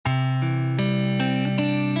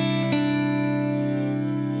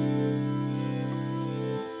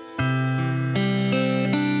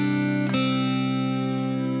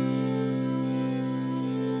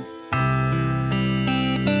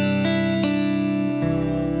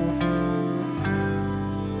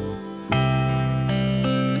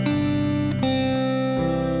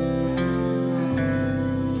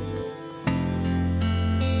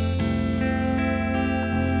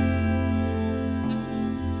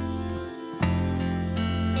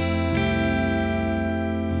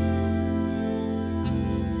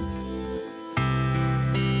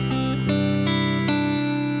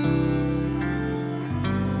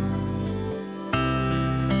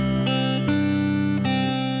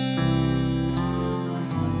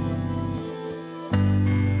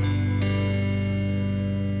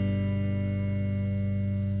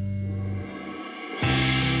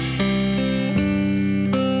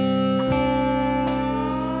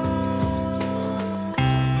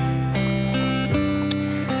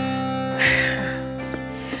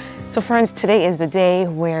So friends, today is the day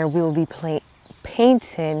where we will be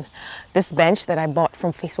painting this bench that I bought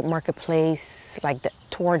from Facebook Marketplace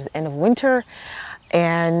towards the end of winter,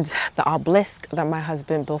 and the obelisk that my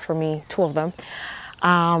husband built for me, 2 of them.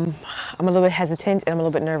 I'm a little bit hesitant and I'm a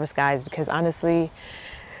little bit nervous, guys, because honestly,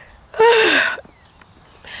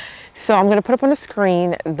 so I'm gonna put up on the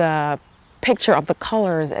screen the picture of the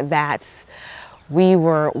colors that we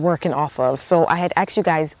were working off of. So I had asked you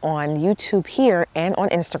guys on YouTube here and on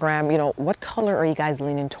Instagram, you know, what color are you guys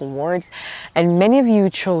leaning towards? And many of you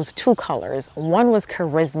chose 2 colors. One was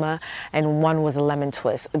Charisma and one was Lemon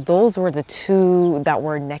Twist. Those were the 2 that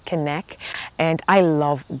were neck and neck, and I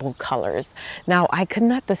love both colors. Now I could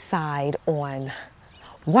not decide on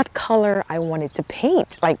what color I wanted to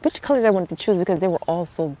paint, like which color I wanted to choose, because they were all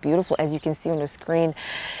so beautiful. As you can see on the screen,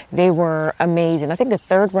 they were amazing. I think the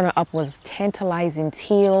 3rd runner up was Tantalizing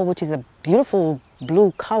Teal, which is a beautiful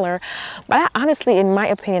blue color. But honestly, in my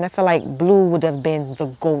opinion, I feel like blue would have been the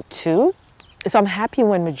go-to. So I'm happy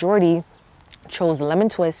when majority chose Lemon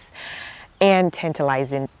Twist and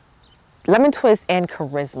Tantalizing. Lemon Twist and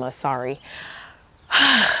Charisma, sorry.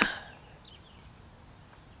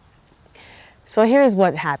 So here's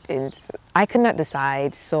what happens. I could not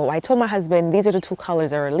decide, so I told my husband, these are the 2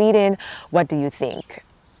 colors that are leading. What do you think?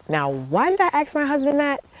 Now, why did I ask my husband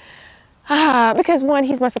that? Because 1,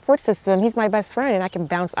 he's my support system. He's my best friend, and I can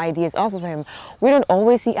bounce ideas off of him. We don't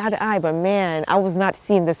always see eye to eye, but man, I was not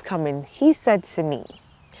seeing this coming. He said to me,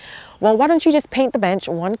 well, why don't you just paint the bench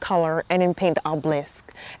 1 color and then paint the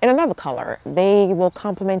obelisk in another color? They will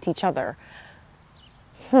complement each other.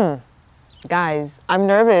 Guys, I'm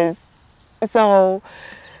nervous. So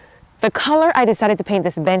the color I decided to paint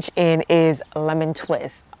this bench in is Lemon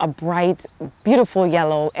Twist, a bright, beautiful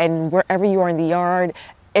yellow, and wherever you are in the yard,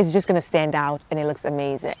 it's just gonna stand out and it looks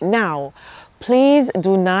amazing. Now, please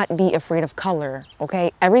do not be afraid of color,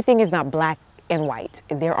 okay? Everything is not black and white.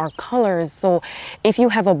 There are colors, so if you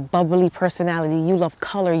have a bubbly personality, you love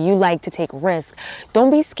color, you like to take risks, don't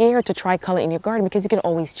be scared to try color in your garden, because you can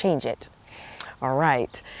always change it. All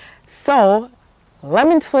right, so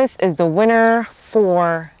Lemon Twist is the winner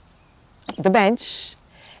for the bench,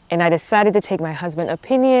 and I decided to take my husband's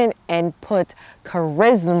opinion and put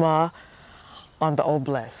Charisma on the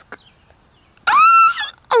obelisk.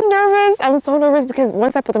 I'm nervous. I'm so nervous because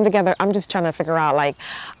once I put them together, I'm just trying to figure out, like,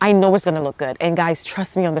 I know it's gonna look good. And guys,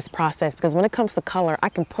 trust me on this process, because when it comes to color, I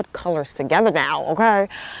can put colors together now, okay?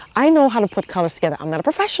 I know how to put colors together. I'm not a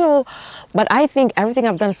professional, but I think everything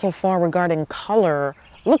I've done so far regarding color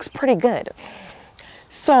looks pretty good.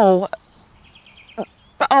 So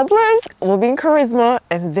the obelisk will be in Charisma,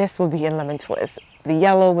 and this will be in Lemon Twist, the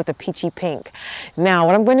yellow with the peachy pink. Now,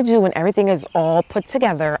 what I'm going to do when everything is all put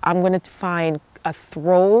together, I'm going to find a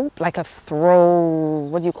throw,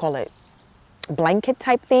 what do you call it? Blanket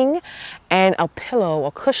type thing, and a pillow,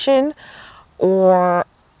 a cushion, or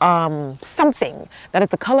something that is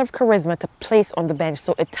the color of Charisma to place on the bench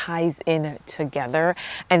so it ties in together.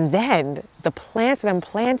 And then the plants that I'm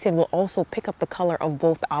planting will also pick up the color of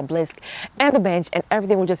both the obelisk and the bench, and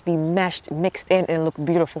everything will just be meshed, mixed in, and look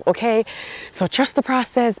beautiful, okay? So trust the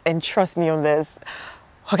process and trust me on this.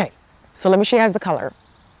 Okay, so let me show you guys the color.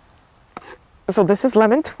 So this is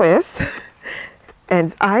Lemon Twist,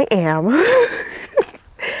 and I am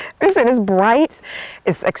listen, it's bright,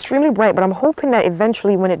 it's extremely bright, but I'm hoping that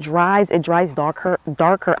eventually when it dries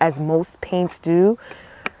darker as most paints do.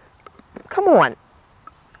 Come on.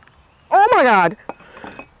 Oh my God.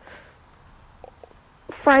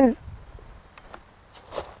 Friends,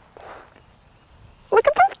 look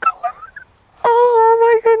at this color. Oh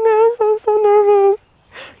my goodness, I'm so nervous.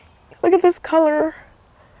 Look at this color.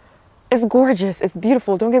 It's gorgeous, it's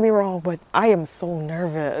beautiful, don't get me wrong, but I am so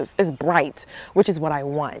nervous. It's bright, which is what I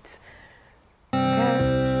want. Okay.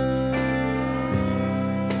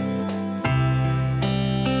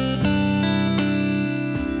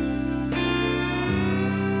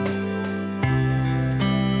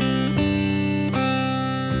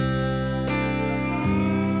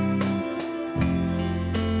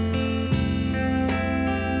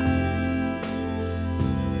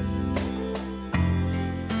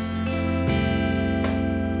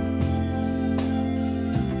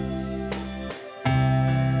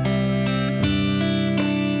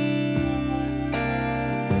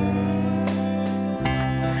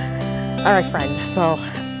 All right, friends, so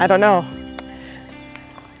I don't know.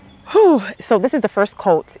 Whew. So this is the first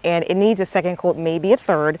coat, and it needs a second coat, maybe a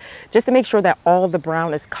third, just to make sure that all the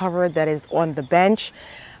brown is covered that is on the bench.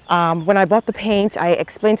 When I bought the paint, I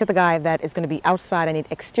explained to the guy that it's going to be outside. I need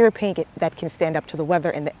exterior paint that can stand up to the weather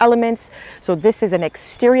and the elements. So this is an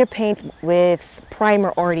exterior paint with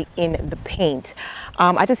primer already in the paint.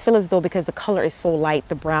 I just feel as though because the color is so light,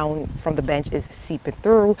 the brown from the bench is seeping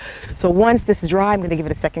through. So once this is dry, I'm going to give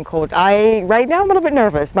it a second coat. Right now I'm a little bit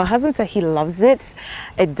nervous. My husband said he loves it.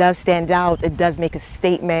 It does stand out. It does make a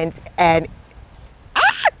statement, and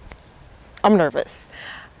I'm nervous.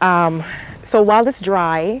 So while it's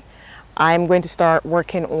dry, I'm going to start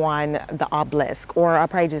working on the obelisk, or I'll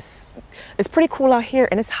probably just, it's pretty cool out here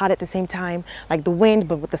and it's hot at the same time, like the wind,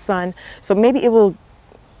 but with the sun. So maybe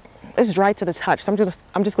it's dry to the touch. So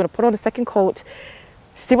I'm just going to put on the second coat,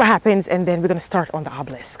 see what happens, and then we're going to start on the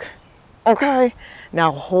obelisk. Okay,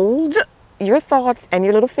 now hold your thoughts and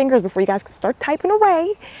your little fingers before you guys can start typing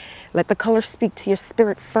away. Let the color speak to your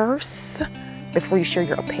spirit first before you share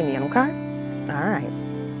your opinion, okay? All right.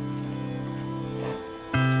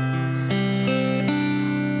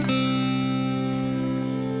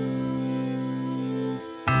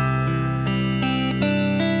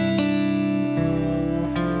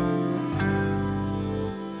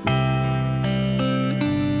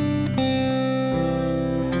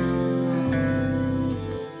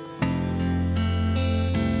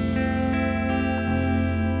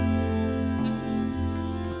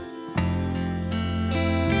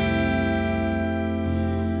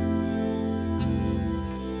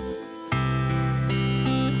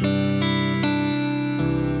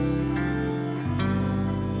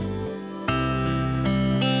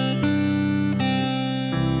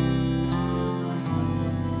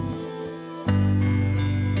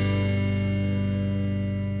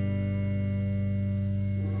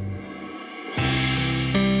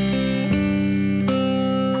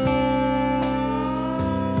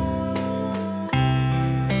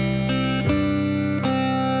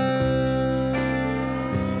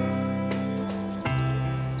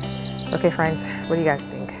 Okay, friends, what do you guys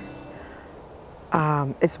think?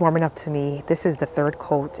 It's warming up to me. This is the third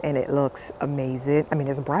coat and it looks amazing. I mean,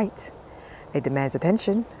 it's bright. It demands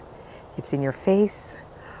attention. It's in your face,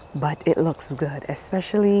 but it looks good,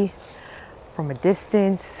 especially from a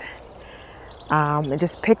distance. And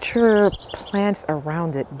just picture plants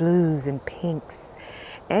around it, blues and pinks,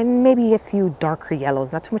 and maybe a few darker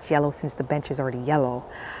yellows. Not too much yellow since the bench is already yellow.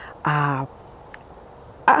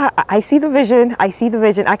 I see the vision. I see the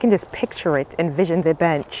vision. I can just picture it, envision the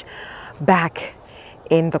bench back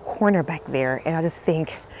in the corner back there. And I just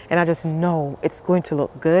think, and I just know it's going to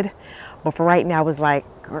look good. But for right now, I was like,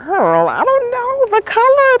 girl, I don't know.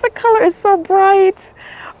 The color is so bright,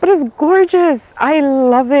 but it's gorgeous. I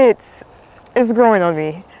love it. It's growing on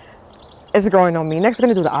me. It's growing on me. Next, we're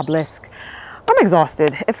going to do the obelisk. I'm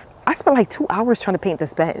exhausted. If I spent like 2 hours trying to paint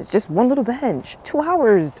this bench, just one little bench, 2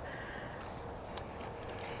 hours.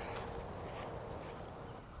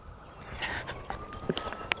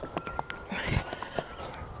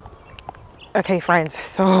 Okay, friends,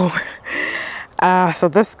 so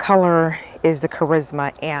this color is the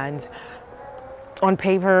charisma, and on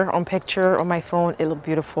paper, on picture, on my phone, it looked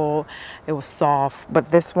beautiful. It was soft,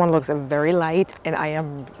 but this one looks very light, and I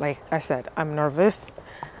am, like I said, I'm nervous.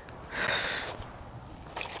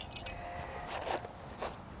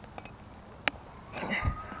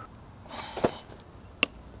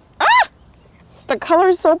 The color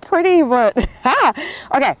is so pretty, but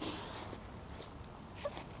okay.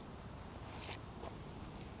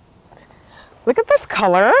 Look at this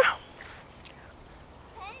color.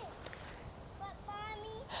 Hey, but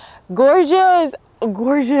mommy. Gorgeous,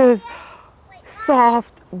 gorgeous,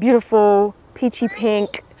 soft, beautiful, peachy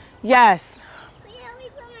pink. Yes. Will you help me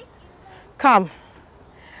put my shoes on? Come.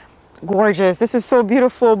 Gorgeous. This is so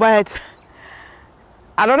beautiful, but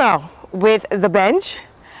I don't know, with the bench,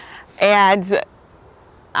 and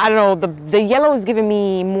I don't know, the yellow is giving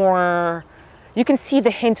me more, you can see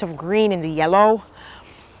the hint of green in the yellow.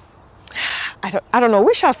 I don't know,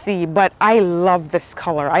 we shall see, but I love this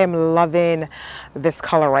color. I am loving this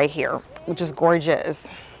color right here, which is gorgeous.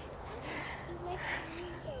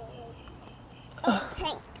 Oh,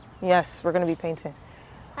 paint. Yes, we're gonna be painting.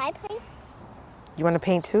 I paint? You wanna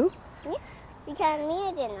paint too? Yeah, because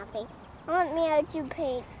Mia did not paint. I want Mia to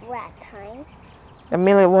paint last time.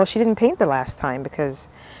 Amelia, well, she didn't paint the last time because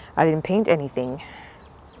I didn't paint anything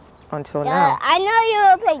until now. I know you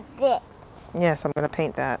will paint this. Yes, I'm gonna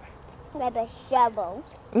paint that. With a shovel.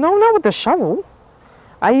 No, not with the shovel.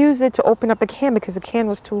 I used it to open up the can because the can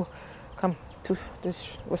was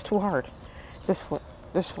this was too hard. This foot.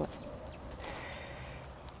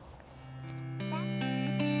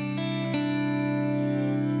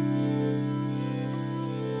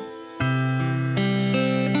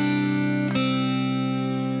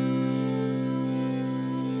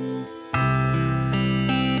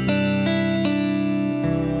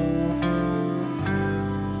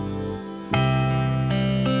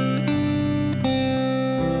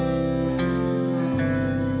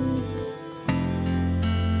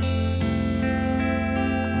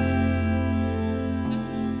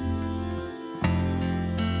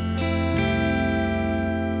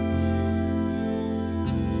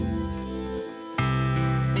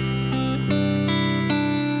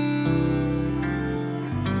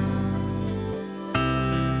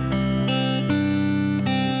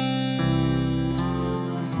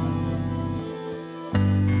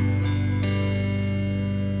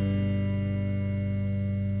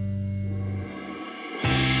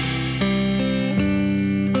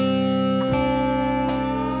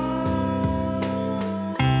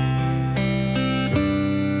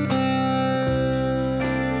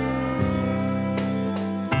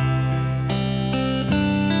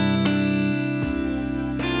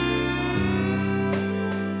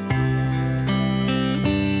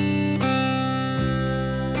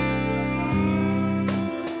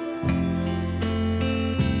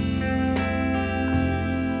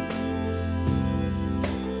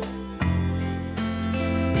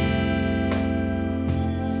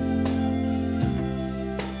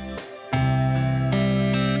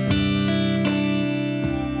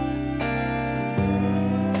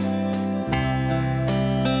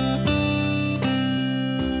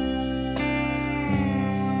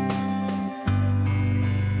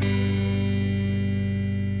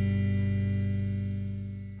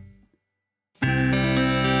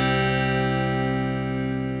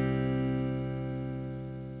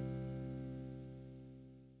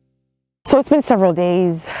 it's been several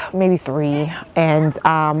days, maybe 3, and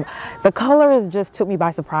the colors just took me by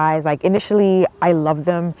surprise. Like initially, I loved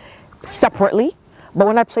them separately, but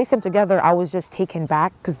when I placed them together, I was just taken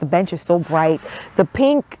back because the bench is so bright. The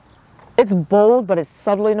pink, it's bold, but it's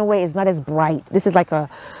subtle in a way. It's not as bright. This is like a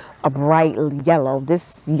bright yellow.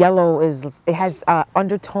 This yellow it has an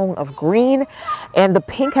undertone of green, and the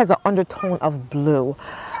pink has an undertone of blue.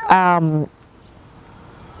 I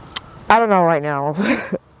don't know right now.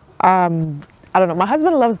 I don't know. My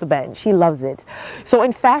husband loves the bench. He loves it. So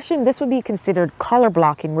in fashion, this would be considered color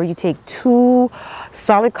blocking, where you take 2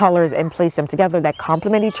 solid colors and place them together that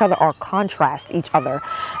complement each other or contrast each other.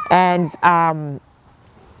 And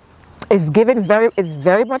it's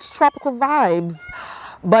very much tropical vibes,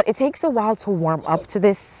 but it takes a while to warm up to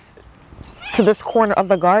this corner of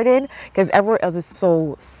the garden because everywhere else is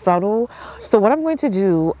so subtle. So what I'm going to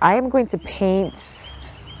do, I am going to paint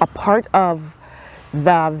a part of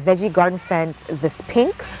the veggie garden fence this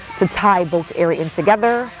pink to tie both areas in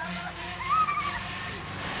together.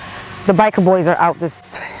 The biker boys are out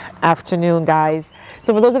this afternoon, guys.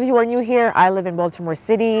 So for those of you who are new here, I live in Baltimore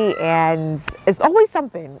City, and it's always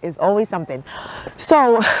something. It's always something.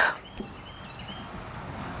 So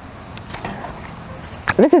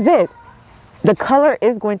this is it. The color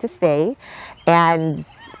is going to stay, and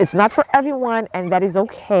it's not for everyone, and that is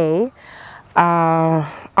okay.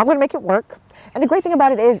 I'm going to make it work. And the great thing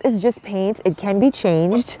about it is, it's just paint. It can be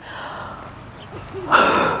changed.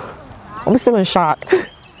 I'm still in shock.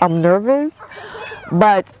 I'm nervous,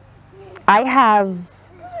 but I have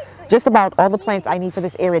just about all the plants I need for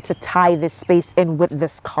this area to tie this space in with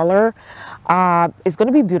this color. It's going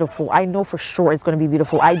to be beautiful. I know for sure it's going to be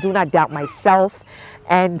beautiful. I do not doubt myself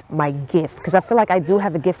and my gift, because I feel like I do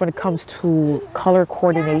have a gift when it comes to color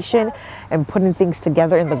coordination and putting things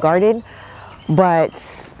together in the garden. But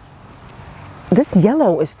this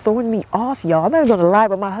yellow is throwing me off, y'all. I'm not gonna lie,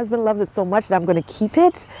 but my husband loves it so much that I'm gonna keep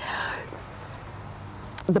it.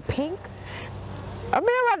 The pink.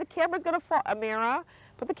 Amira, the camera's gonna fall. Amira,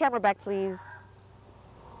 put the camera back, please.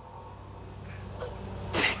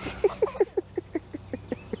 Does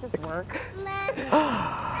this work?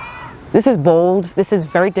 This is bold. This is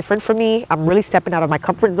very different for me. I'm really stepping out of my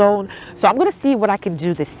comfort zone. So I'm gonna see what I can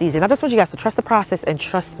do this season. I just want you guys to trust the process and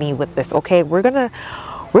trust me with this, okay? We're gonna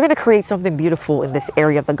create something beautiful in this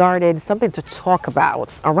area of the garden, something to talk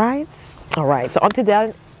about, all right? All right, so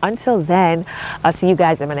until then, I'll see you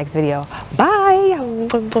guys in my next video. Bye.